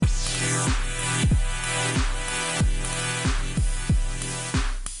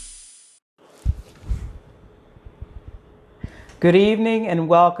Good evening and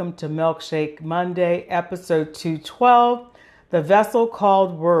welcome to Milkshake Monday, episode 212, The Vessel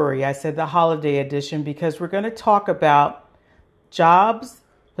Called Worry. I said the holiday edition because we're going to talk about jobs,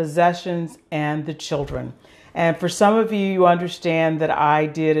 possessions, and the children. And for some of you, you understand that I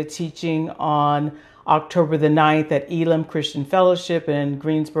did a teaching on October the 9th at Elam Christian Fellowship in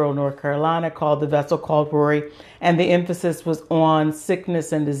Greensboro, North Carolina, called The Vessel Called Worry. And the emphasis was on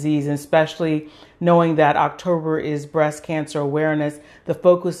sickness and disease, and especially knowing that October is breast cancer awareness. The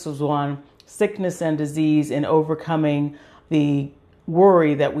focus was on sickness and disease and overcoming the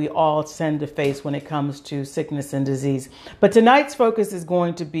worry that we all tend to face when it comes to sickness and disease. But tonight's focus is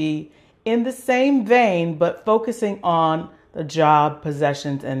going to be in the same vein, but focusing on the job,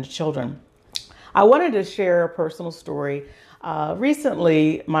 possessions, and children. I wanted to share a personal story.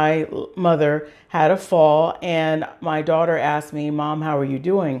 Recently, my mother had a fall and my daughter asked me, "Mom, how are you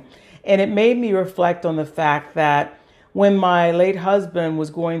doing?" And it made me reflect on the fact that when my late husband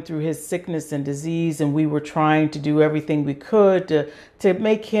was going through his sickness and disease and we were trying to do everything we could to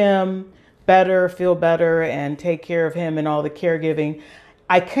make him better, feel better, and take care of him and all the caregiving,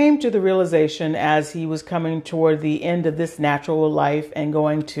 I came to the realization as he was coming toward the end of this natural life and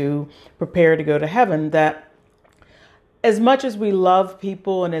going to prepare to go to heaven that as much as we love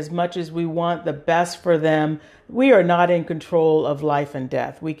people and as much as we want the best for them, we are not in control of life and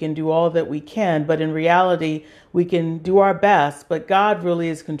death. We can do all that we can, but in reality, we can do our best, but God really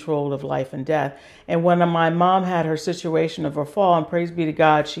is control of life and death. And when my mom had her situation of her fall, and praise be to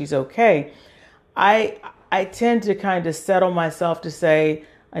God, she's okay, I tend to kind of settle myself to say,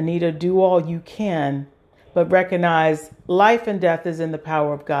 Anita, do all you can, but recognize life and death is in the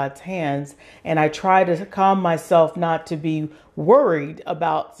power of God's hands. And I try to calm myself not to be worried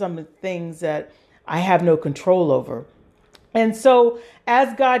about some of the things that I have no control over. And so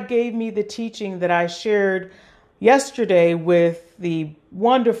as God gave me the teaching that I shared yesterday with the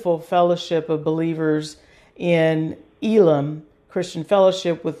wonderful fellowship of believers in Elam Christian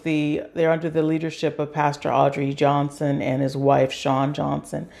Fellowship they're under the leadership of Pastor Audrey Johnson and his wife, Sean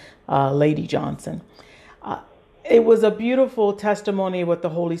Johnson, Lady Johnson. It was a beautiful testimony of what the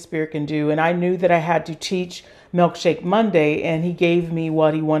Holy Spirit can do. And I knew that I had to teach Milkshake Monday, and he gave me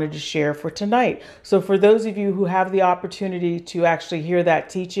what he wanted to share for tonight. So for those of you who have the opportunity to actually hear that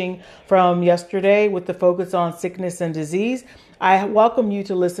teaching from yesterday with the focus on sickness and disease, I welcome you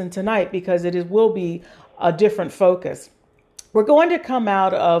to listen tonight because will be a different focus. We're going to come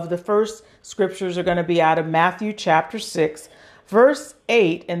out of the first scriptures are going to be out of Matthew chapter 6, verse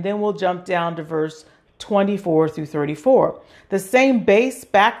 8, and then we'll jump down to verse 24 through 34. The same base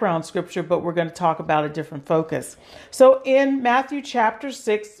background scripture, but we're going to talk about a different focus. So in Matthew chapter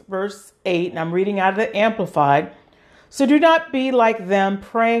 6, verse 8, and I'm reading out of the Amplified, "So do not be like them,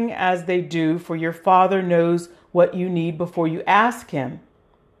 praying as they do, for your Father knows what you need before you ask him.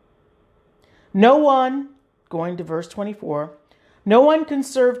 No one," going to verse 24, "no one can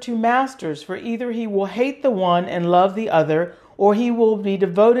serve two masters, for either he will hate the one and love the other, or he will be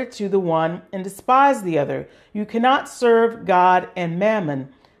devoted to the one and despise the other. You cannot serve God and mammon."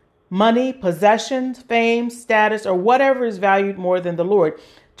 Money, possessions, fame, status, or whatever is valued more than the Lord.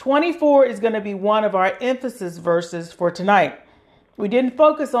 24 is going to be one of our emphasis verses for tonight. We didn't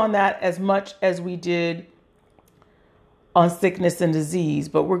focus on that as much as we did on sickness and disease,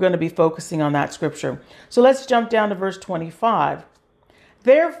 but we're going to be focusing on that scripture. So let's jump down to verse 25.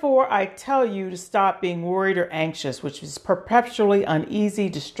 "Therefore, I tell you to stop being worried or anxious, which is perpetually uneasy,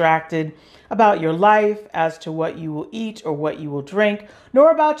 distracted about your life as to what you will eat or what you will drink, nor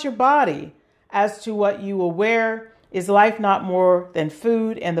about your body as to what you will wear. Is life not more than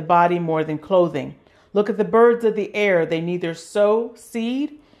food, and the body more than clothing? Look at the birds of the air. They neither sow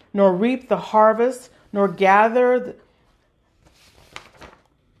seed, nor reap the harvest, nor gather,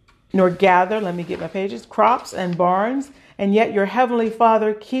 crops and barns, and yet your heavenly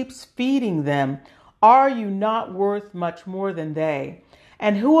Father keeps feeding them. Are you not worth much more than they?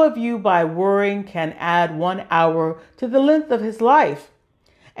 And who of you by worrying can add 1 hour to the length of his life?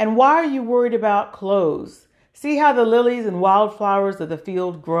 And why are you worried about clothes? See how the lilies and wildflowers of the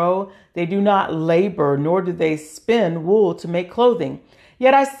field grow. They do not labor, nor do they spin wool to make clothing.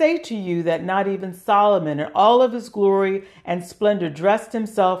 Yet I say to you that not even Solomon in all of his glory and splendor dressed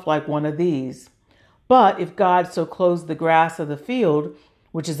himself like one of these. But if God so clothes the grass of the field,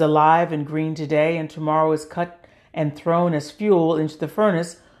 which is alive and green today, and tomorrow is cut and thrown as fuel into the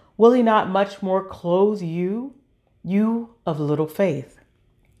furnace, will he not much more clothe you, you of little faith?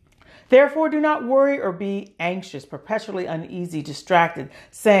 Therefore do not worry or be anxious, perpetually uneasy, distracted,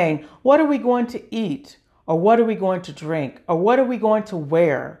 saying, what are we going to eat? Or what are we going to drink? Or what are we going to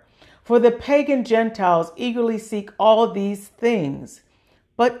wear? For the pagan Gentiles eagerly seek all these things.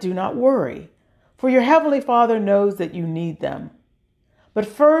 But do not worry, for your heavenly Father knows that you need them. But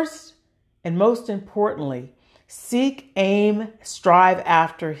first, and most importantly, seek, aim, strive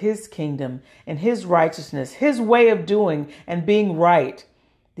after his kingdom and his righteousness, his way of doing and being right,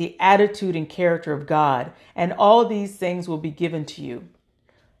 the attitude and character of God, and all these things will be given to you.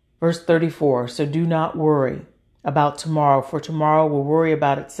 Verse 34, so do not worry about tomorrow, for tomorrow will worry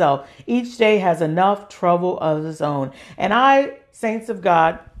about itself. Each day has enough trouble of its own. And I, saints of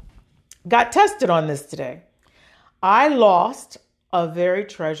God, got tested on this today. I lost a very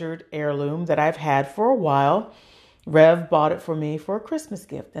treasured heirloom that I've had for a while. Rev bought it for me for a Christmas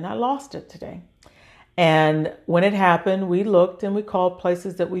gift, and I lost it today. And when it happened, we looked and we called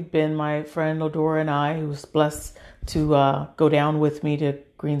places that we'd been. My friend Ladora and I, who was blessed to go down with me to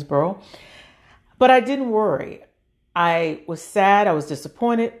Greensboro. But I didn't worry. I was sad. I was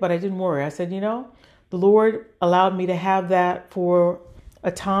disappointed, but I didn't worry. I said, the Lord allowed me to have that for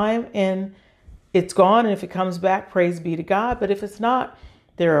a time, and it's gone. And if it comes back, praise be to God. But if it's not,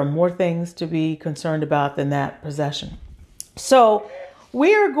 there are more things to be concerned about than that possession. So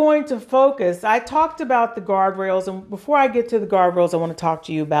we are going to focus. I talked about the guardrails, and before I get to the guardrails, I want to talk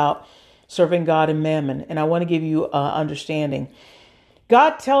to you about serving God and mammon. And I want to give you understanding.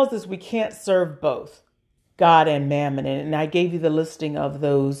 God tells us we can't serve both God and mammon. And I gave you the listing of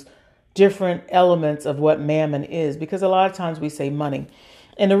those different elements of what mammon is, because a lot of times we say money.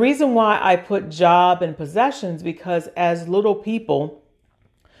 And the reason why I put job and possessions, because as little people,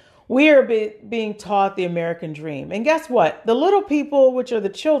 we are being taught the American dream. And guess what? The little people, which are the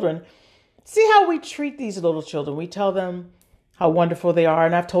children, see how we treat these little children. We tell them how wonderful they are.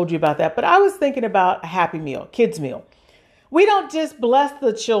 And I've told you about that. But I was thinking about a Happy Meal, kids meal. We don't just bless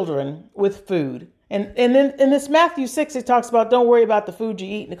the children with food. And in this Matthew 6, it talks about don't worry about the food you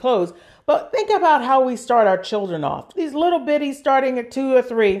eat and the clothes. But think about how we start our children off. These little bitties starting at 2 or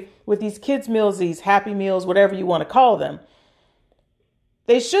 3 with these kids meals, these Happy Meals, whatever you want to call them.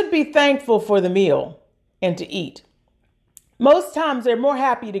 They should be thankful for the meal and to eat. Most times they're more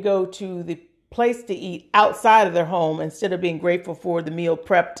happy to go to the place to eat outside of their home instead of being grateful for the meal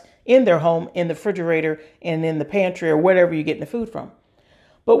prepped in their home, in the refrigerator and in the pantry or wherever you're getting the food from.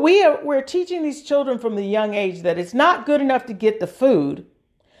 But we're teaching these children from the young age that it's not good enough to get the food.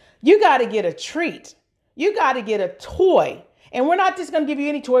 You got to get a treat. You got to get a toy. And we're not just going to give you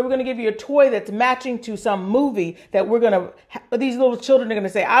any toy. We're going to give you a toy that's matching to some movie that these little children are going to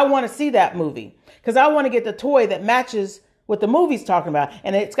say, I want to see that movie because I want to get the toy that matches what the movie's talking about.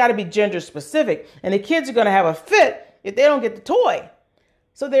 And it's got to be gender specific. And the kids are going to have a fit if they don't get the toy.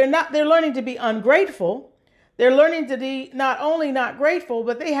 So they're learning to be ungrateful. They're learning to be not only not grateful,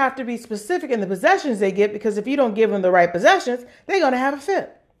 but they have to be specific in the possessions they get, because if you don't give them the right possessions, they're going to have a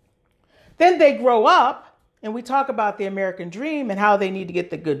fit. Then they grow up, and we talk about the American dream and how they need to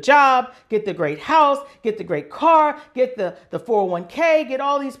get the good job, get the great house, get the great car, get the 401k, get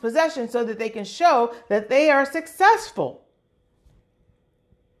all these possessions so that they can show that they are successful.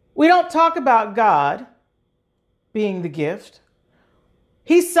 We don't talk about God being the gift.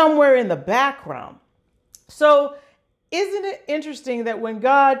 He's somewhere in the background. So isn't it interesting that when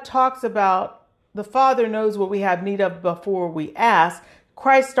God talks about the Father knows what we have need of before we ask,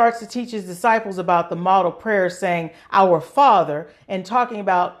 Christ starts to teach his disciples about the model prayer saying, our Father, and talking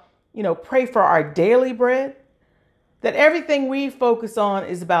about, pray for our daily bread, that everything we focus on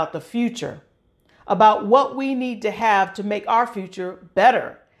is about the future, about what we need to have to make our future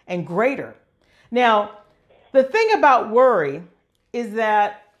better and greater. Now, the thing about worry is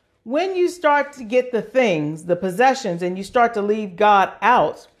that when you start to get the things, the possessions, and you start to leave God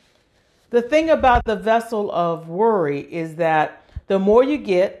out, the thing about the vessel of worry is that the more you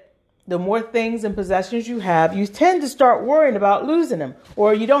get, the more things and possessions you have, you tend to start worrying about losing them,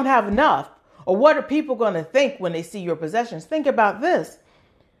 or you don't have enough, or what are people going to think when they see your possessions? Think about this.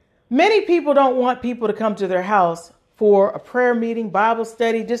 Many people don't want people to come to their house for a prayer meeting, Bible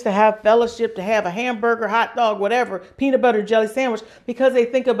study, just to have fellowship, to have a hamburger, hot dog, whatever, peanut butter jelly sandwich, because they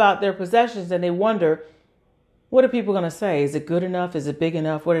think about their possessions and they wonder, what are people going to say? Is it good enough? Is it big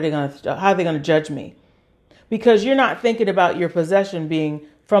enough? How are they going to judge me? Because you're not thinking about your possession being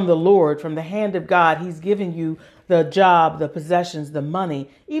from the Lord, from the hand of God. He's giving you the job, the possessions, the money,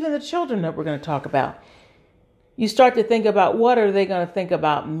 even the children that we're going to talk about. You start to think about, what are they going to think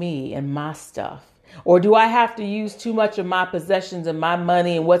about me and my stuff? Or do I have to use too much of my possessions and my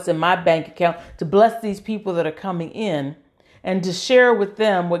money and what's in my bank account to bless these people that are coming in and to share with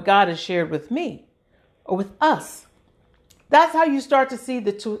them what God has shared with me or with us? That's how you start to see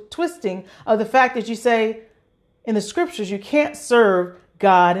the twisting of the fact that you say in the scriptures, you can't serve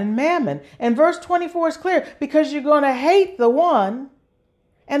God and mammon. And verse 24 is clear, because you're going to hate the one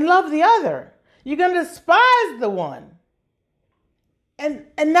and love the other. You're going to despise the one and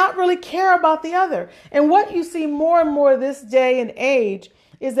not really care about the other. And what you see more and more this day and age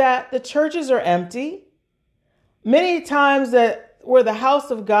is that the churches are empty. Many times that where the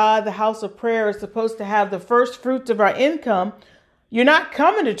house of God, the house of prayer, is supposed to have the first fruits of our income, you're not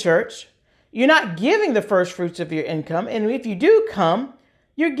coming to church. You're not giving the first fruits of your income. And if you do come,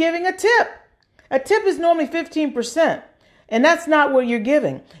 you're giving a tip. A tip is normally 15%. And that's not what you're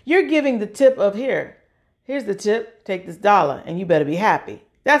giving. You're giving the tip of here's the tip. Take this $1 and you better be happy.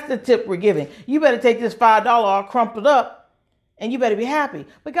 That's the tip we're giving. You better take this $5 all crumpled up and you better be happy.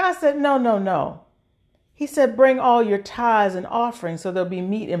 But God said, no. He said, bring all your tithes and offerings so there'll be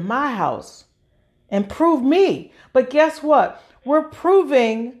meat in my house and prove me. But guess what? We're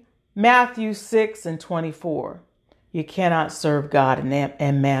proving Matthew 6:24. You cannot serve God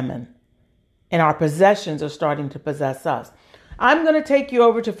and mammon. And our possessions are starting to possess us. I'm going to take you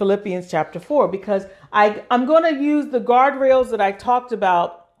over to Philippians chapter 4 because I'm going to use the guardrails that I talked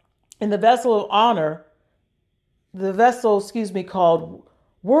about in the vessel of honor, called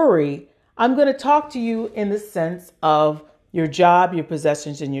worry. I'm going to talk to you in the sense of your job, your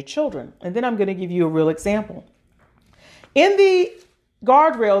possessions, and your children. And then I'm going to give you a real example. In the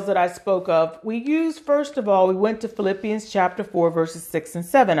guardrails that I spoke of, we went to Philippians chapter 4, verses 6 and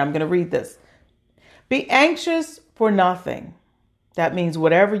 7. I'm going to read this. Be anxious for nothing. That means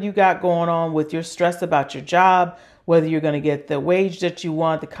whatever you got going on with your stress about your job, whether you're going to get the wage that you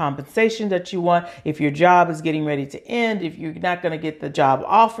want, the compensation that you want, if your job is getting ready to end, if you're not going to get the job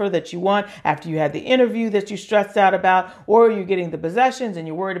offer that you want after you had the interview that you stressed out about, or you're getting the possessions and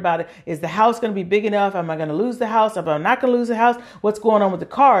you're worried about it. Is the house going to be big enough? Am I going to lose the house? Am I not going to lose the house? What's going on with the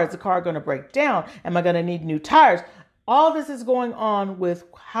car? Is the car going to break down? Am I going to need new tires? All this is going on with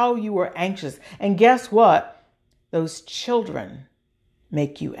how you are anxious. And guess what? Those children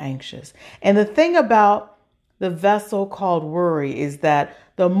make you anxious. And the thing about the vessel called worry is that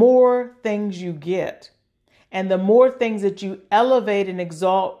the more things you get and the more things that you elevate and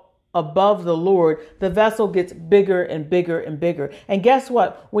exalt above the Lord, the vessel gets bigger and bigger and bigger. And guess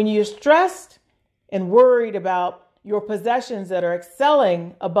what? When you're stressed and worried about your possessions that are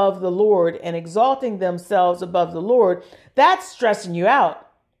excelling above the Lord and exalting themselves above the Lord, that's stressing you out,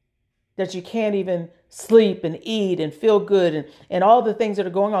 that you can't even sleep and eat and feel good and all the things that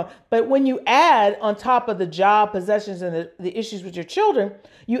are going on. But when you add on top of the job, possessions, and the issues with your children,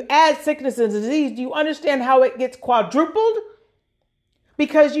 you add sickness and disease. Do you understand how it gets quadrupled?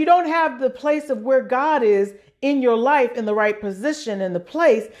 Because you don't have the place of where God is in your life in the right position in the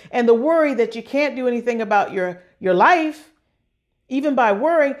place, and the worry that you can't do anything about your life, even by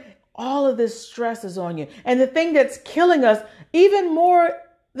worrying, all of this stress is on you. And the thing that's killing us even more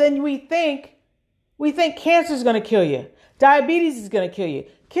than we think cancer is going to kill you. Diabetes is going to kill you.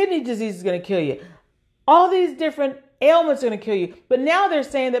 Kidney disease is going to kill you. All these different ailments are going to kill you. But now they're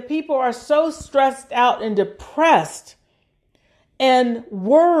saying that people are so stressed out and depressed and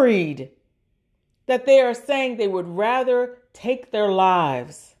worried that they are saying they would rather take their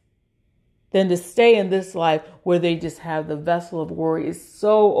lives than to stay in this life where they just have the vessel of worry is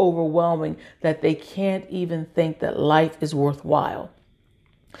so overwhelming that they can't even think that life is worthwhile.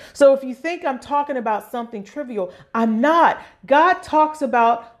 So if you think I'm talking about something trivial, I'm not. God talks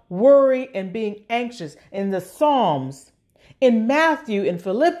about worry and being anxious in the Psalms. In Matthew, in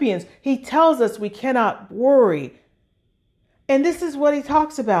Philippians, he tells us we cannot worry. And this is what he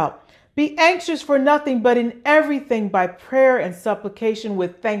talks about. Be anxious for nothing, but in everything by prayer and supplication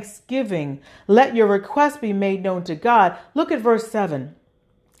with thanksgiving. Let your requests be made known to God. Look at verse 7.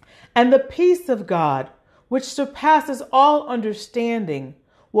 And the peace of God, which surpasses all understanding,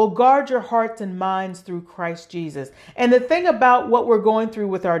 will guard your hearts and minds through Christ Jesus. And the thing about what we're going through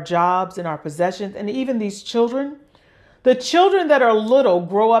with our jobs and our possessions and even these children, the children that are little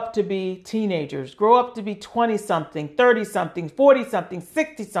grow up to be teenagers, grow up to be 20-something, 30-something, 40-something,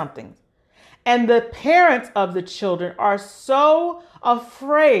 60-something. And the parents of the children are so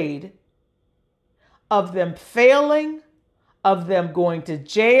afraid of them failing, of them going to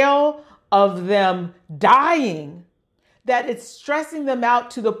jail, of them dying, that it's stressing them out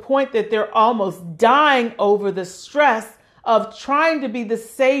to the point that they're almost dying over the stress of trying to be the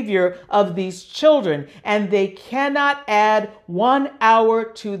savior of these children. And they cannot add 1 hour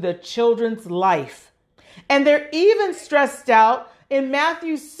to the children's life. And they're even stressed out in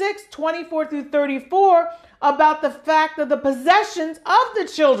Matthew 6:24-34 about the fact of the possessions of the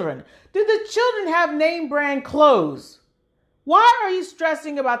children. Do the children have name brand clothes? Why are you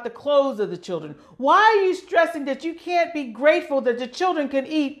stressing about the clothes of the children? Why are you stressing that you can't be grateful that the children can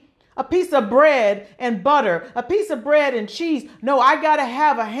eat a piece of bread and butter, a piece of bread and cheese? No, I got to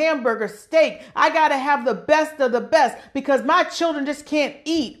have a hamburger steak. I got to have the best of the best because my children just can't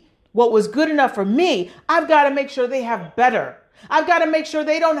eat what was good enough for me. I've got to make sure they have better. I've got to make sure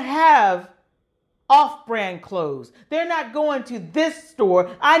they don't have off-brand clothes. They're not going to this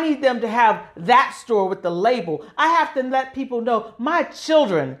store. I need them to have that store with the label. I have to let people know my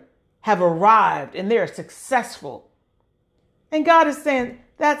children have arrived and they're successful. And God is saying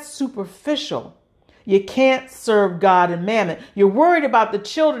that's superficial. You can't serve God and mammon. You're worried about the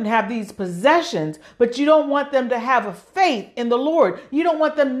children have these possessions, but you don't want them to have a faith in the Lord. You don't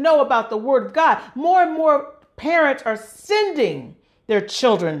want them to know about the word of God. More and more parents are sending their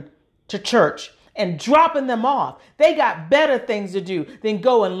children to church and dropping them off. They got better things to do than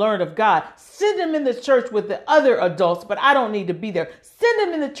go and learn of God. Send them in the church with the other adults, but I don't need to be there. Send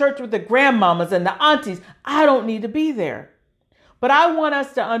them in the church with the grandmamas and the aunties. I don't need to be there. But I want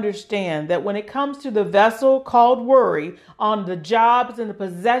us to understand that when it comes to the vessel called worry on the jobs and the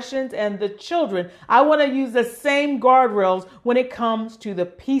possessions and the children, I want to use the same guardrails when it comes to the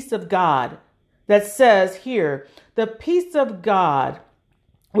peace of God that says here, the peace of God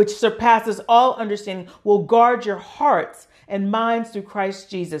which surpasses all understanding, will guard your hearts and minds through Christ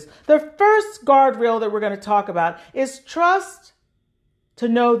Jesus. The first guardrail that we're going to talk about is trust to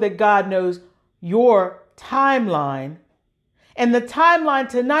know that God knows your timeline and the timeline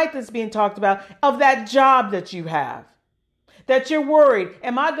tonight that's being talked about of that job that you have, that you're worried.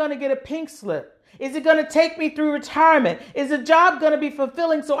 Am I going to get a pink slip? Is it going to take me through retirement? Is the job going to be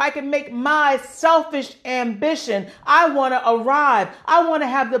fulfilling so I can make my selfish ambition? I want to arrive. I want to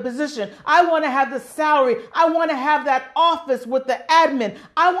have the position. I want to have the salary. I want to have that office with the admin.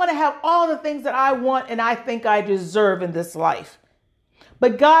 I want to have all the things that I want and I think I deserve in this life.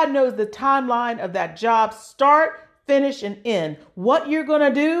 But God knows the timeline of that job, start, finish, and end. What you're going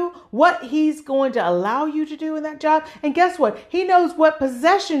to do, what he's going to allow you to do in that job. And guess what? He knows what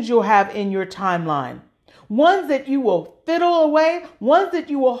possessions you'll have in your timeline. Ones that you will fiddle away, ones that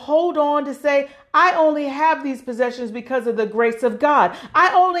you will hold on to say, I only have these possessions because of the grace of God.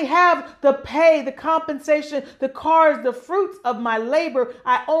 I only have the pay, the compensation, the cars, the fruits of my labor.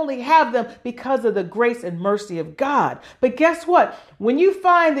 I only have them because of the grace and mercy of God. But guess what? When you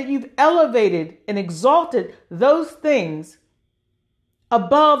find that you've elevated and exalted those things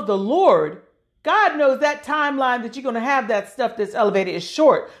above the Lord, God knows that timeline that you're going to have that stuff that's elevated is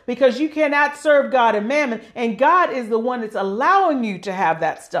short because you cannot serve God and mammon. And God is the one that's allowing you to have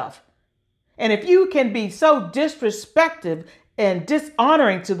that stuff. And if you can be so disrespectful and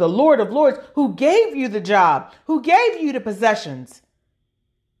dishonoring to the Lord of Lords who gave you the job, who gave you the possessions,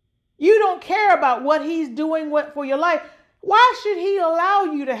 you don't care about what he's doing for your life. Why should he allow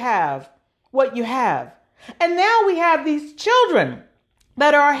you to have what you have? And now we have these children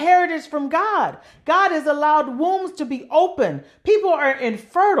that are a heritage from God. God has allowed wombs to be open. People are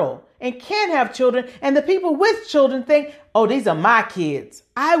infertile and can't have children. And the people with children think, oh, these are my kids.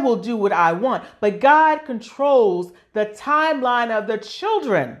 I will do what I want. But God controls the timeline of the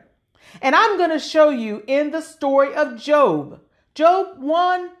children. And I'm going to show you in the story of Job. Job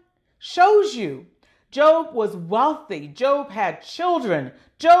 1 shows you Job was wealthy. Job had children.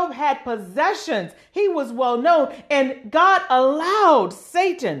 Job had possessions. He was well known. And God allowed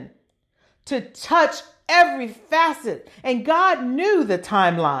Satan to touch every facet. And God knew the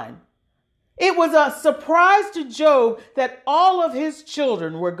timeline. It was a surprise to Job that all of his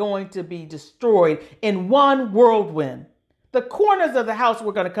children were going to be destroyed in one whirlwind. The corners of the house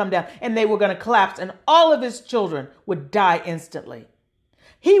were going to come down and they were going to collapse and all of his children would die instantly.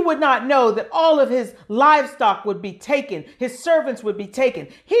 He would not know that all of his livestock would be taken. His servants would be taken.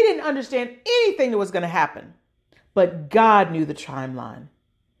 He didn't understand anything that was going to happen. But God knew the timeline.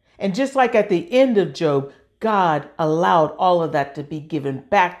 And just like at the end of Job, God allowed all of that to be given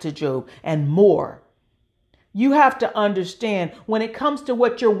back to Job and more. You have to understand when it comes to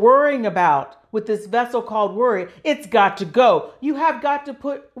what you're worrying about with this vessel called worry, it's got to go. We have got to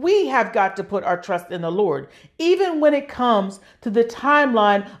put our trust in the Lord, even when it comes to the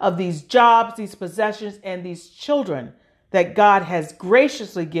timeline of these jobs, these possessions, and these children that God has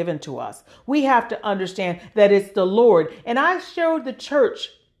graciously given to us. We have to understand that it's the Lord. And I showed the church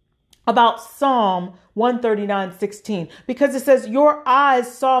about Psalm 139:16, because it says, your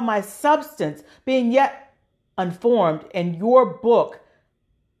eyes saw my substance being yet unformed, and your book,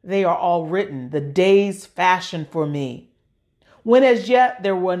 they are all written, the days fashioned for me, when as yet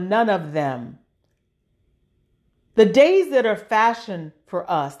there were none of them. The days that are fashioned for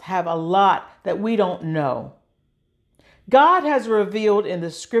us have a lot that we don't know. God has revealed in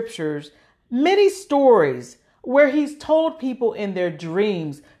the scriptures many stories where he's told people in their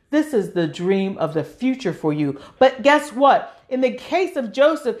dreams, this is the dream of the future for you. But guess what? In the case of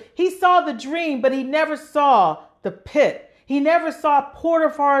Joseph, he saw the dream, but he never saw the pit. He never saw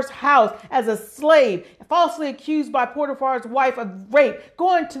Potiphar's house as a slave, falsely accused by Potiphar's wife of rape,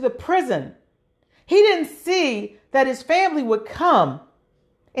 going to the prison. He didn't see that his family would come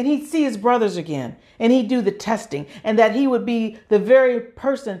and he'd see his brothers again and he'd do the testing, and that he would be the very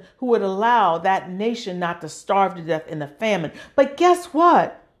person who would allow that nation not to starve to death in the famine. But guess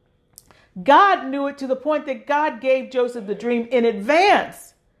what? God knew it to the point that God gave Joseph the dream in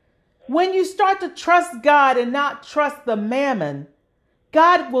advance. When you start to trust God and not trust the mammon,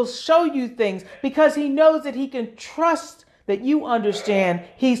 God will show you things because he knows that he can trust that you understand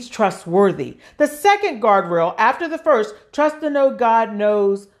he's trustworthy. The second guardrail after the first, trust to know God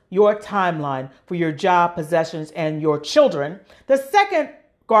knows your timeline for your job, possessions, and your children. The second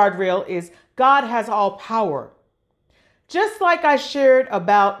guardrail is God has all power. Just like I shared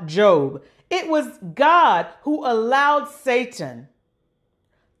about Job, it was God who allowed Satan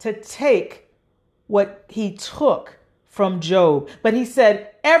to take what he took from Job. But he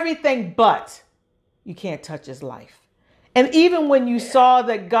said, everything but, you can't touch his life. And even when you saw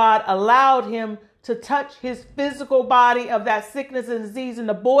that God allowed him to touch his physical body of that sickness and disease and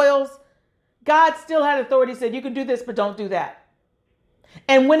the boils, God still had authority. He said, you can do this, but don't do that.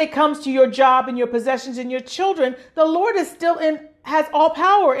 And when it comes to your job and your possessions and your children, the Lord is still has all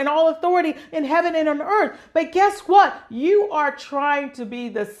power and all authority in heaven and on earth. But guess what? You are trying to be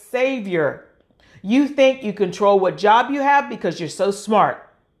the savior. You think you control what job you have because you're so smart.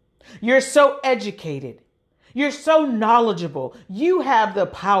 You're so educated. You're so knowledgeable. You have the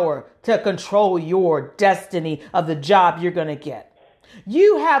power to control your destiny of the job you're going to get.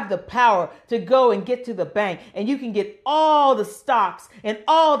 You have the power to go and get to the bank, and you can get all the stocks and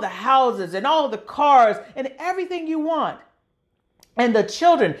all the houses and all the cars and everything you want. And the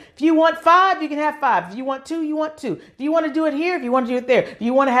children, if you want 5, you can have 5. If you want 2, you want 2. If you want to do it here, if you want to do it there, if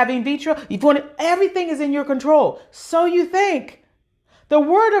you want to have in vitro, if you want to, everything is in your control. So you think. The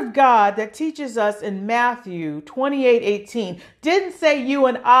word of God that teaches us in Matthew 28:18 didn't say you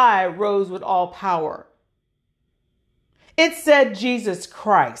and I rose with all power. It said Jesus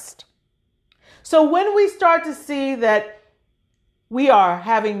Christ. So when we start to see that we are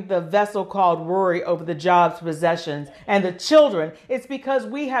having the vessel called worry over the jobs, possessions, and the children, it's because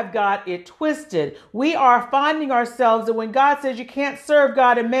we have got it twisted. We are finding ourselves that when God says you can't serve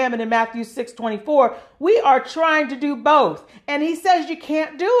God and mammon in Matthew 6:24, we are trying to do both. And he says you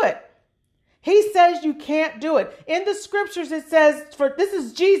can't do it. He says you can't do it. In the scriptures, it says, this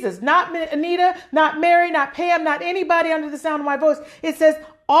is Jesus, not Anita, not Mary, not Pam, not anybody under the sound of my voice. It says,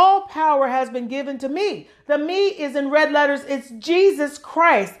 all power has been given to me. The me is in red letters. It's Jesus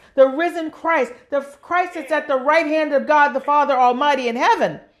Christ, the risen Christ, the Christ that's at the right hand of God, the Father Almighty in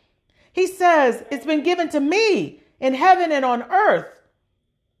heaven. He says, it's been given to me in heaven and on earth.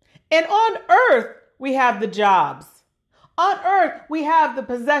 And on earth, we have the jobs. On earth, we have the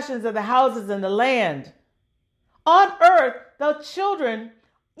possessions of the houses and the land. On earth, the children,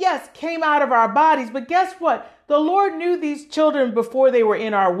 yes, came out of our bodies. But guess what? The Lord knew these children before they were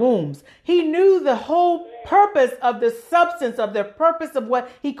in our wombs. He knew the whole purpose of the substance of their purpose of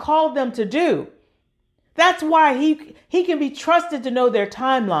what he called them to do. That's why he can be trusted to know their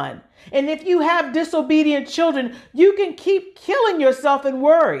timeline. And if you have disobedient children, you can keep killing yourself and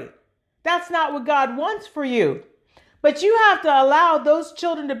worry. That's not what God wants for you. But you have to allow those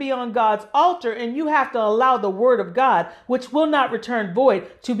children to be on God's altar, and you have to allow the word of God, which will not return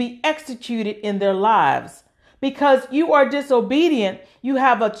void, to be executed in their lives. Because you are disobedient, you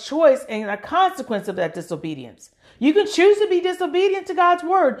have a choice and a consequence of that disobedience. You can choose to be disobedient to God's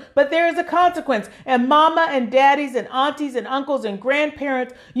word, but there is a consequence. And mama and daddies and aunties and uncles and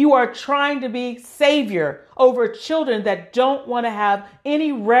grandparents, you are trying to be savior over children that don't want to have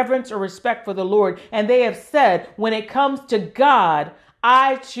any reverence or respect for the Lord. And they have said, when it comes to God,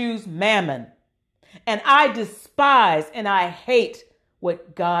 I choose mammon. And I despise and I hate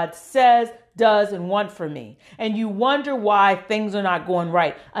what God says, does, and want for me. And you wonder why things are not going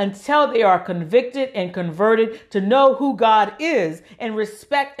right until they are convicted and converted to know who God is and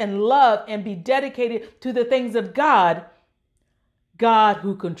respect and love and be dedicated to the things of God. God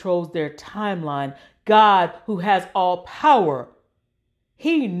who controls their timeline, God who has all power.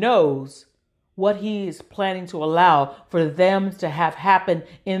 He knows what he is planning to allow for them to have happen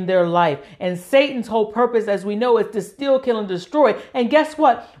in their life. And Satan's whole purpose, as we know, is to steal, kill, and destroy. And guess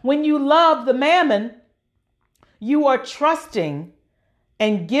what? When you love the mammon, you are trusting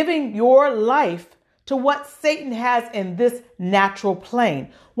and giving your life to what Satan has in this natural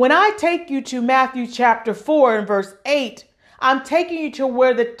plane. When I take you to Matthew chapter 4 and verse 8, I'm taking you to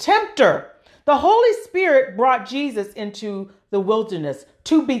where the tempter, the Holy Spirit, brought Jesus into the wilderness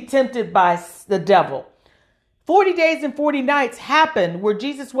to be tempted by the devil. 40 days and 40 nights happened where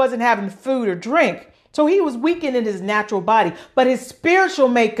Jesus wasn't having food or drink. So he was weakened in his natural body, but his spiritual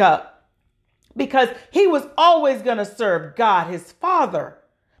makeup, because he was always going to serve God, his Father,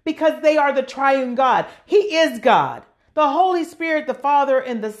 because they are the triune God. He is God. The Holy Spirit, the Father,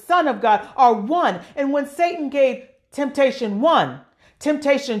 and the Son of God are one. And when Satan gave temptation 1,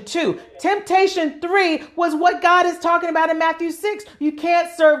 temptation 2, temptation 3 was what God is talking about in Matthew 6. You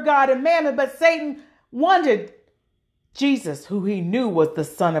can't serve God and mammon, but Satan wanted Jesus, who he knew was the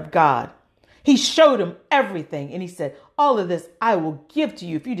Son of God. He showed him everything. And he said, all of this I will give to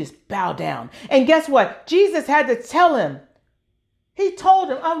you if you just bow down. And guess what? Jesus had to tell him. He told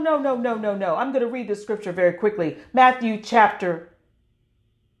him, oh, no. I'm going to read the scripture very quickly. Matthew chapter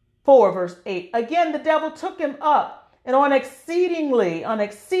 4, verse 8. Again, the devil took him up and on exceedingly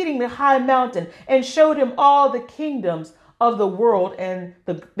high mountain and showed him all the kingdoms of the world and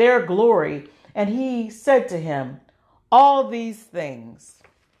their glory. And he said to him, all these things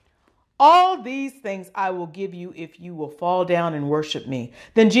I will give you if you will fall down and worship me.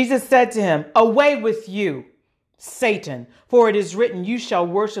 Then Jesus said to him, away with you, Satan, for it is written, you shall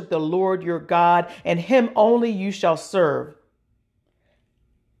worship the Lord your God, and him only you shall serve.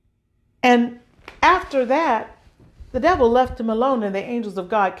 And after that, the devil left him alone, and the angels of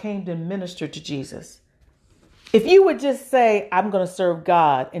God came to minister to Jesus. If you would just say, I'm going to serve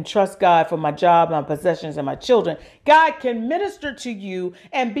God and trust God for my job, my possessions, and my children, God can minister to you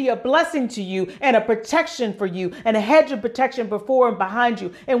and be a blessing to you and a protection for you and a hedge of protection before and behind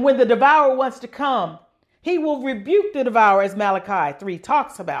you. And when the devourer wants to come, he will rebuke the devourer, as Malachi 3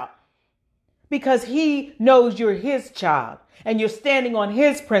 talks about, because he knows you're his child and you're standing on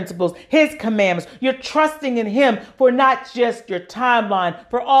his principles, his commandments. You're trusting in him for not just your timeline,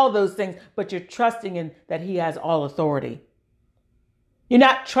 for all those things, but you're trusting in that he has all authority. You're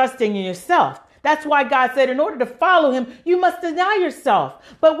not trusting in yourself. That's why God said in order to follow him, you must deny yourself.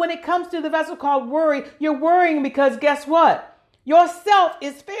 But when it comes to the vessel called worry, you're worrying because guess what? Yourself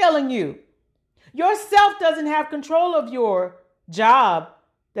is failing you. Yourself doesn't have control of your job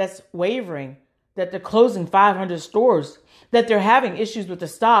that's wavering, that they're closing 500 stores, that they're having issues with the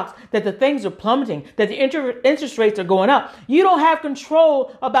stocks, that the things are plummeting, that the interest rates are going up. You don't have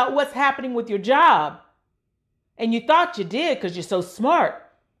control about what's happening with your job. And you thought you did because you're so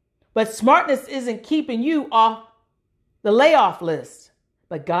smart. But smartness isn't keeping you off the layoff list.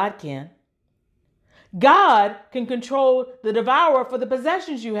 But God can. God can control the devourer for the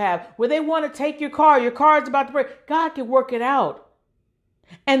possessions you have. Where they want to take your car is about to break. God can work it out.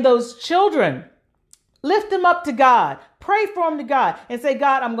 And those children, lift them up to God. Pray for them to God and say,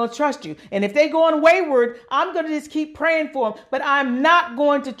 God, I'm going to trust you. And if they go on wayward, I'm going to just keep praying for them. But I'm not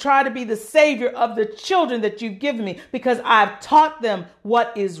going to try to be the savior of the children that you've given me, because I've taught them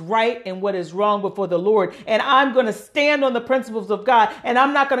what is right and what is wrong before the Lord. And I'm going to stand on the principles of God. And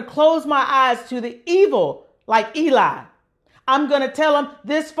I'm not going to close my eyes to the evil like Eli. I'm going to tell them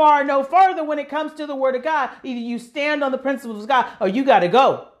this far, no further when it comes to the word of God. Either you stand on the principles of God or you got to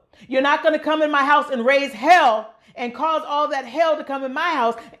go. You're not going to come in my house and raise hell and cause all that hell to come in my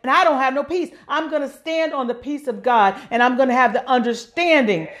house, and I don't have no peace. I'm going to stand on the peace of God, and I'm going to have the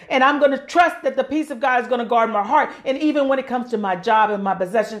understanding, and I'm going to trust that the peace of God is going to guard my heart. And even when it comes to my job and my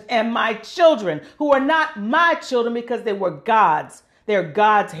possessions and my children, who are not my children because they were God's, they're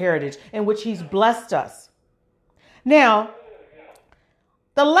God's heritage in which he's blessed us. Now,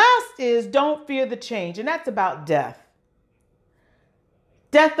 the last is don't fear the change, and that's about death.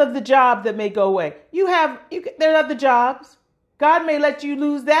 Death of the job that may go away. There are other jobs. God may let you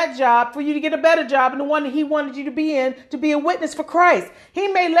lose that job for you to get a better job and the one that he wanted you to be in, to be a witness for Christ. He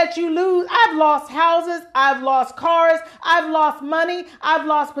may let you lose. I've lost houses. I've lost cars. I've lost money. I've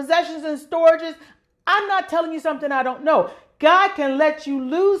lost possessions and storages. I'm not telling you something I don't know. God can let you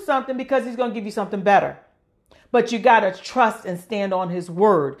lose something because he's going to give you something better. But you got to trust and stand on his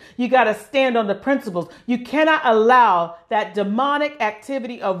word. You got to stand on the principles. You cannot allow that demonic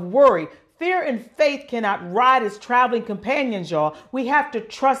activity of worry. Fear and faith cannot ride as traveling companions, y'all. We have to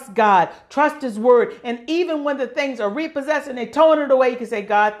trust God, trust his word. And even when the things are repossessed and they're towing it away, you can say,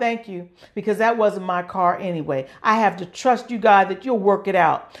 God, thank you, because that wasn't my car anyway. I have to trust you, God, that you'll work it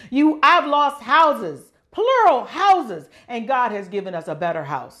out. I've lost houses, plural houses, and God has given us a better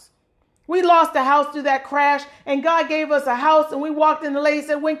house. We lost a house through that crash, and God gave us a house, and we walked in. The lady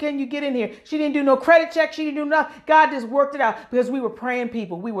said, when can you get in here? She didn't do no credit check. She didn't do nothing. God just worked it out because we were praying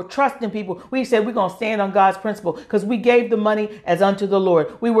people. We were trusting people. We said we're going to stand on God's principle because we gave the money as unto the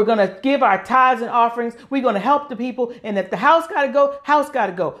Lord. We were going to give our tithes and offerings. We're going to help the people. And if the house got to go, house got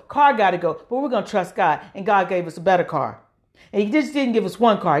to go, car got to go. But we're going to trust God. And God gave us a better car. And he just didn't give us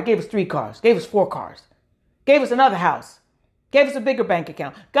one car. He gave us 3 cars, gave us 4 cars, gave us another house. Gave us a bigger bank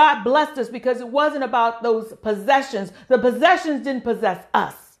account. God blessed us because it wasn't about those possessions. The possessions didn't possess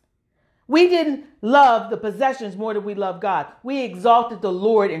us. We didn't love the possessions more than we love God. We exalted the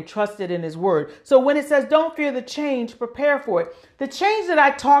Lord and trusted in his word. So when it says, don't fear the change, prepare for it. The change that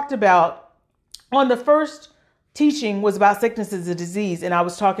I talked about on the first teaching was about sickness as a disease. And I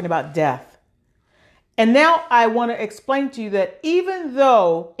was talking about death. And now I want to explain to you that even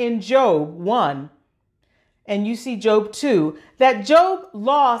though in Job 1, and you see Job 2, that Job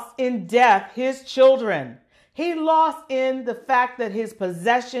lost in death his children. He lost in the fact that his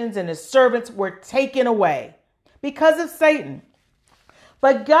possessions and his servants were taken away because of Satan.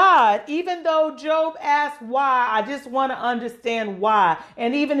 But God, even though Job asked why, I just want to understand why.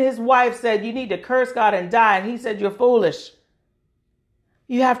 And even his wife said, you need to curse God and die. And he said, you're foolish.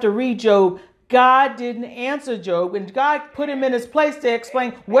 You have to read Job. God didn't answer Job, and God put him in his place to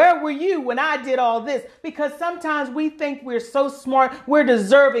explain, where were you when I did all this? Because sometimes we think we're so smart, we're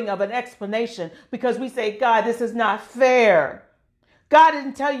deserving of an explanation because we say, God, this is not fair. God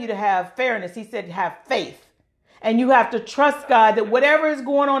didn't tell you to have fairness. He said have faith. And you have to trust God that whatever is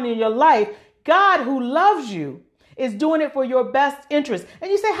going on in your life, God who loves you is doing it for your best interest.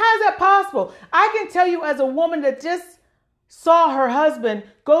 And you say, how is that possible? I can tell you as a woman that just saw her husband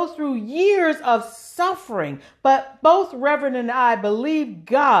go through years of suffering. But both Reverend and I believe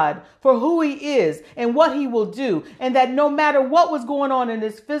God for who he is and what he will do. And that no matter what was going on in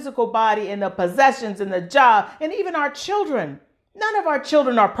his physical body and the possessions and the job and even our children, none of our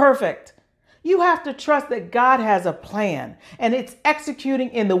children are perfect. You have to trust that God has a plan and it's executing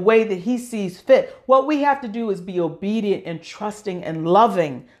in the way that he sees fit. What we have to do is be obedient and trusting and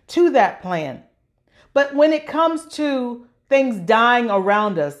loving to that plan. But when it comes to things dying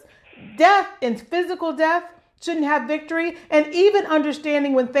around us, death and physical death shouldn't have victory. And even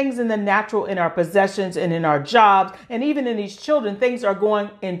understanding when things in the natural, in our possessions and in our jobs, and even in these children, things are going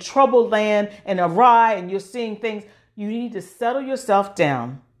in troubled land and awry, and you're seeing things, you need to settle yourself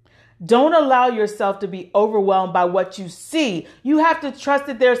down. Don't allow yourself to be overwhelmed by what you see. You have to trust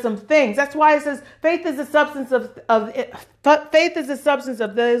that there's some things. That's why it says faith is the substance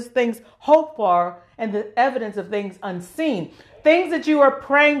of those things hoped for and the evidence of things unseen. Things that you are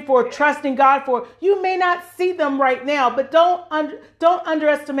praying for, trusting God for, you may not see them right now, but don't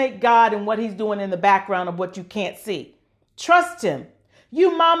underestimate God and what he's doing in the background of what you can't see. Trust him.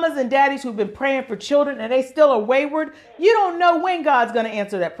 You mamas and daddies who've been praying for children and they still are wayward, you don't know when God's going to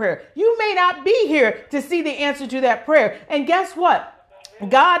answer that prayer. You may not be here to see the answer to that prayer. And guess what?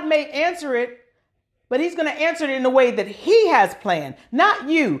 God may answer it, but he's going to answer it in the way that he has planned. Not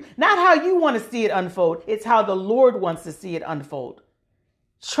you. Not how you want to see it unfold. It's how the Lord wants to see it unfold.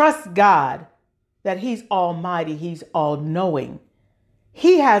 Trust God that he's almighty. He's all-knowing.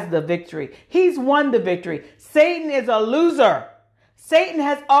 He has the victory. He's won the victory. Satan is a loser. Satan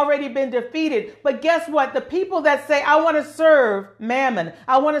has already been defeated. But guess what? The people that say, I want to serve mammon.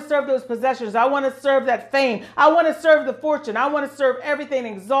 I want to serve those possessions. I want to serve that fame. I want to serve the fortune. I want to serve everything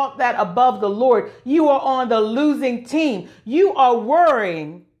and exalt that above the Lord. You are on the losing team. You are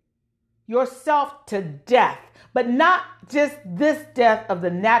worrying yourself to death, but not just this death of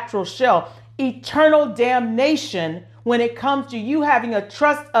the natural shell, eternal damnation when it comes to you having a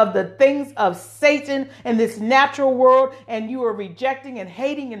trust of the things of Satan and this natural world, and you are rejecting and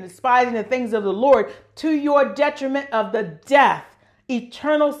hating and despising the things of the Lord to your detriment of the death,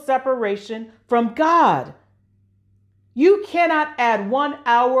 eternal separation from God. You cannot add 1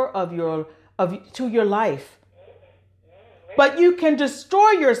 hour to your life, but you can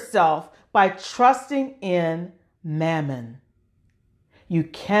destroy yourself by trusting in mammon. You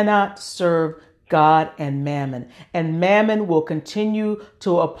cannot serve God and mammon will continue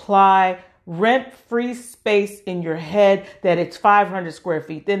to apply rent-free space in your head that it's 500 square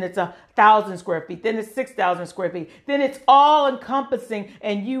feet, then it's 1,000 square feet, then it's 6,000 square feet, then it's all encompassing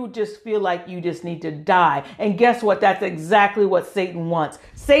and you just feel like you just need to die. And guess what? That's exactly what Satan wants.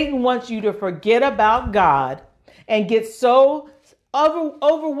 Satan wants you to forget about God and get so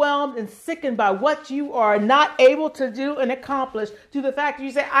overwhelmed and sickened by what you are not able to do and accomplish to the fact that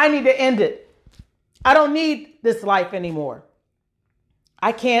you say, I need to end it. I don't need this life anymore.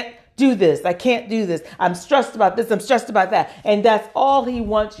 I can't do this. I can't do this. I'm stressed about this. I'm stressed about that. And that's all he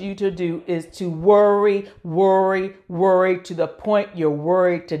wants you to do is to worry, worry, worry to the point you're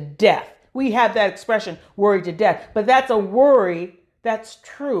worried to death. We have that expression, worried to death, but that's a worry that's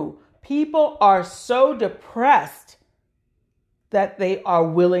true. People are so depressed that they are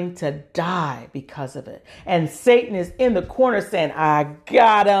willing to die because of it. And Satan is in the corner saying, I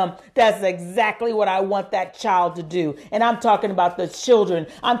got him. That's exactly what I want that child to do. And I'm talking about the children.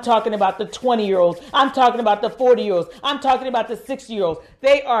 I'm talking about the 20-year-olds. I'm talking about the 40-year-olds. I'm talking about the 60-year-olds.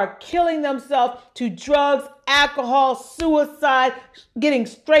 They are killing themselves to drugs, alcohol, suicide, getting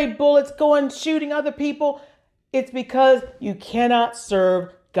stray bullets, going shooting other people. It's because you cannot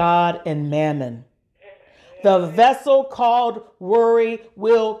serve God and mammon. The vessel called worry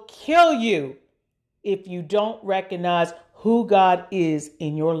will kill you if you don't recognize who God is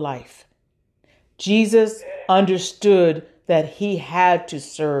in your life. Jesus understood that he had to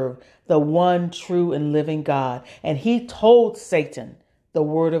serve the one true and living God. And he told Satan the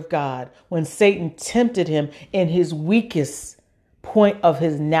word of God when Satan tempted him in his weakest point of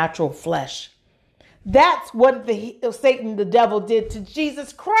his natural flesh. That's what Satan, the devil, did to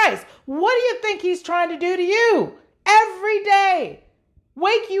Jesus Christ. What do you think he's trying to do to you? Every day.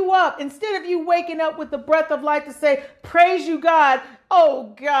 Wake you up. Instead of you waking up with the breath of life to say, praise you, God.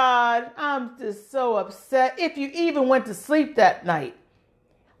 Oh, God, I'm just so upset. If you even went to sleep that night.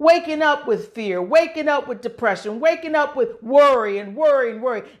 Waking up with fear, waking up with depression, waking up with worry and worry and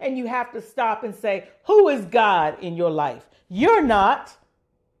worry. And you have to stop and say, who is God in your life? You're not.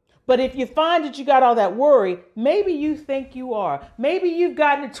 But if you find that you got all that worry, maybe you think you are. Maybe you've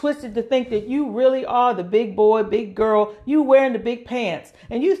gotten it twisted to think that you really are the big boy, big girl, you wearing the big pants.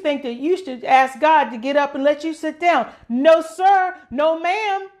 And you think that you should ask God to get up and let you sit down. No, sir. No,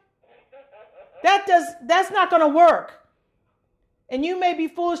 ma'am. That's not going to work. And you may be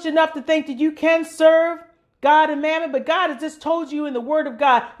foolish enough to think that you can serve God and mammon, but God has just told you in the word of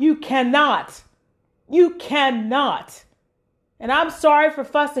God, you cannot. You cannot. And I'm sorry for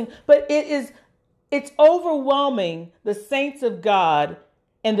fussing, but it's overwhelming the saints of God,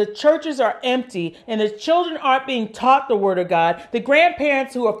 and the churches are empty, and the children aren't being taught the word of God. The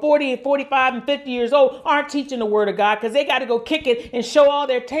grandparents who are 40 and 45 and 50 years old aren't teaching the word of God because they got to go kick it and show all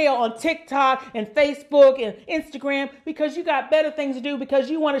their tail on TikTok and Facebook and Instagram because you got better things to do because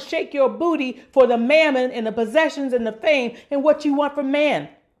you want to shake your booty for the mammon and the possessions and the fame and what you want from man.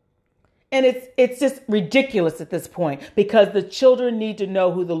 And it's just ridiculous at this point because the children need to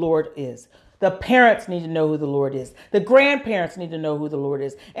know who the Lord is. The parents need to know who the Lord is. The grandparents need to know who the Lord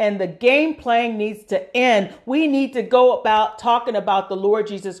is. And the game playing needs to end. We need to go about talking about the Lord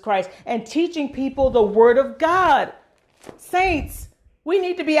Jesus Christ and teaching people the word of God. Saints, we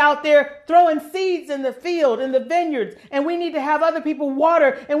need to be out there throwing seeds in the field, in the vineyards, and we need to have other people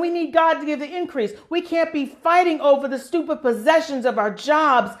water, and we need God to give the increase. We can't be fighting over the stupid possessions of our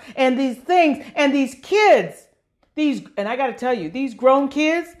jobs and these things and these kids. And I got to tell you, these grown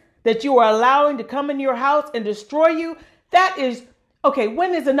kids that you are allowing to come into your house and destroy you, that is, okay,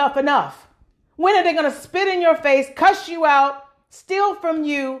 when is enough enough? When are they going to spit in your face, cuss you out, steal from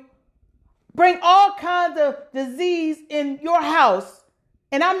you, bring all kinds of disease in your house?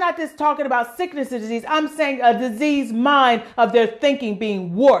 And I'm not just talking about sickness and disease. I'm saying a diseased mind of their thinking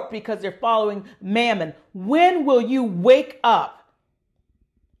being warped because they're following mammon. When will you wake up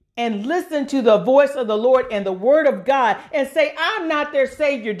and listen to the voice of the Lord and the word of God and say, I'm not their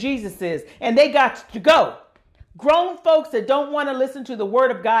savior, Jesus is, and they got to go. Grown folks that don't want to listen to the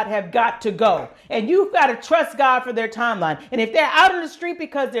word of God have got to go. And you've got to trust God for their timeline. And if they're out on the street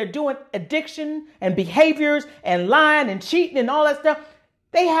because they're doing addiction and behaviors and lying and cheating and all that stuff,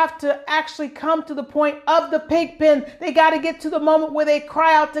 they have to actually come to the point of the pig pen. They got to get to the moment where they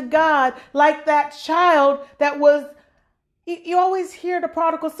cry out to God like that child that was, you always hear the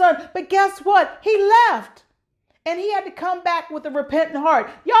prodigal son, but guess what? He left and he had to come back with a repentant heart.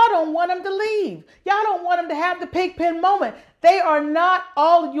 Y'all don't want him to leave. Y'all don't want him to have the pig pen moment. They are not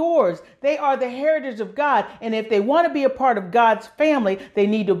all yours. They are the heritage of God. And if they want to be a part of God's family, they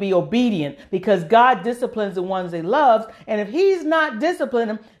need to be obedient because God disciplines the ones he loves. And if he's not disciplining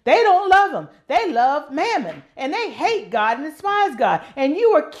them, they don't love him. They love mammon and they hate God and despise God. And you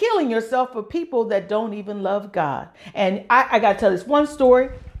are killing yourself for people that don't even love God. And I got to tell this one story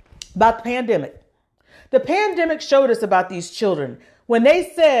about the pandemic. The pandemic showed us about these children when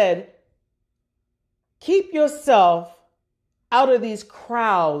they said, keep yourself out of these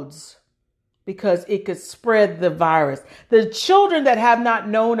crowds because it could spread the virus. The children that have not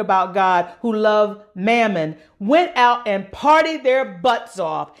known about God, who love mammon, went out and partied their butts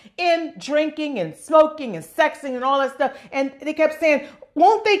off in drinking and smoking and sexing and all that stuff. And they kept saying,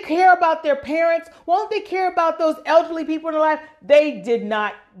 won't they care about their parents? Won't they care about those elderly people in their life? They did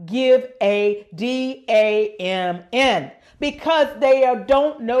not give a damn because they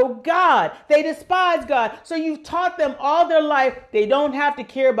don't know God. They despise God. So you've taught them all their life they don't have to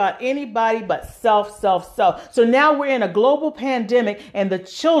care about anybody but self. So now we're in a global pandemic and the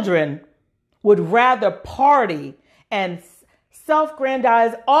children would rather party and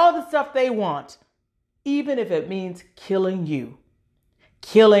self-grandize all the stuff they want, even if it means killing you,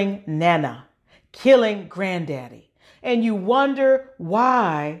 killing Nana, killing Granddaddy. And you wonder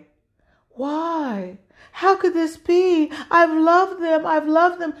why? Why? How could this be? I've loved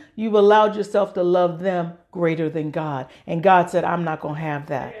them. You've allowed yourself to love them greater than God. And God said, I'm not going to have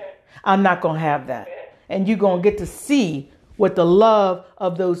that. I'm not going to have that. And you're going to get to see what the love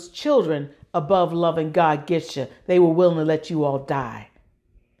of those children above loving God gets you. They were willing to let you all die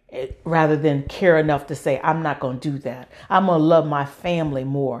rather than care enough to say, I'm not going to do that. I'm going to love my family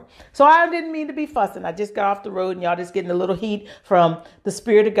more. So I didn't mean to be fussing. I just got off the road and y'all just getting a little heat from the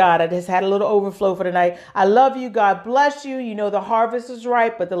Spirit of God. I just had a little overflow for tonight. I love you. God bless you. You know, the harvest is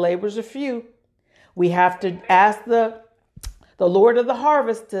ripe, but the laborers are few. We have to ask the Lord of the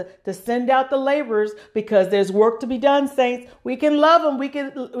harvest to send out the laborers because there's work to be done, saints. We can love them. We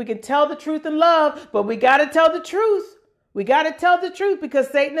can tell the truth in love, but we got to tell the truth. We got to tell the truth because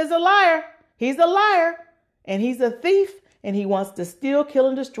Satan is a liar. He's a liar and he's a thief and he wants to steal, kill,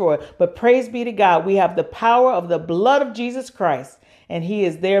 and destroy. But praise be to God. We have the power of the blood of Jesus Christ and he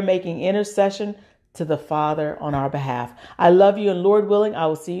is there making intercession to the Father on our behalf. I love you and Lord willing, I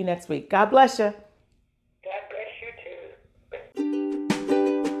will see you next week. God bless you.